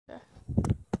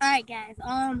Alright guys, so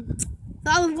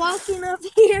I was walking up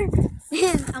here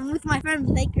and I'm with my friend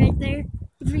Blake right there.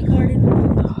 He's recording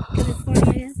because it's funny,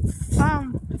 I guess.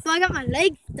 So I got my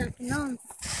leg stuck and now I'm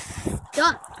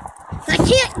stuck. So I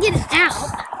can't get it out.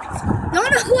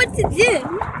 Don't know what to do.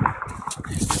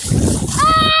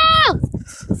 Oh!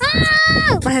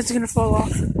 Oh! My head's gonna fall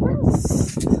off.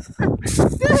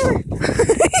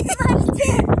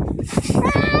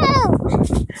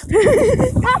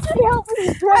 Actually, help me.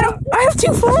 I have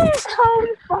 2 phones. Oh,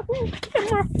 fucking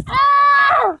camera.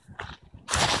 Oh!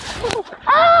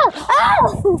 Oh!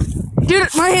 Oh! Dude,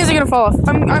 my hands are gonna fall off.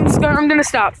 I'm gonna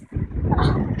stop.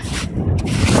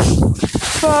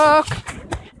 Fuck.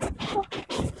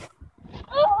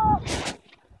 Oh!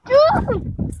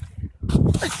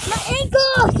 My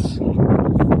ankles!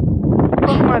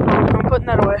 Oh my phone. I'm putting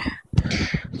that away.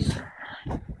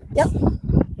 Yep.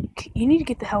 You need to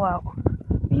get the hell out.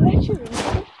 Are you actually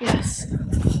ready? Yes.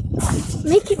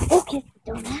 Make it okay,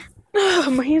 don't I?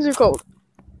 My hands are cold.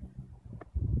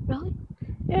 Really?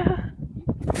 Yeah.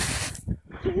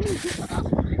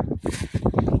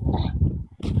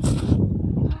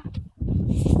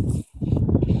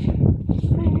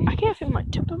 I can't feel my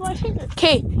tip of my finger.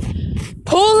 Okay,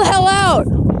 pull the hell out.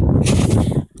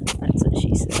 That's what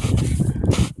she said.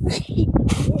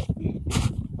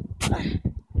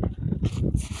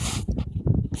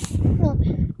 Oh,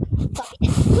 fuck it.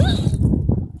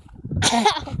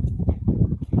 Ow.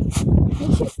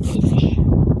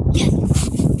 Yes.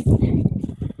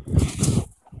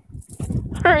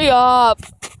 Hurry up.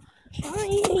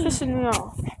 Trying. Pissing me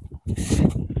off.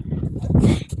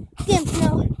 Damn, no.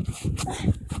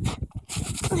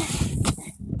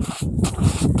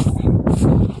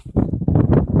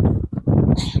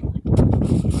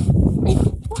 It's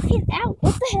fucking out.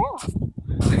 What the hell?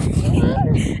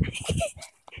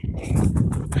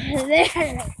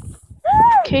 There.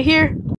 Okay, here.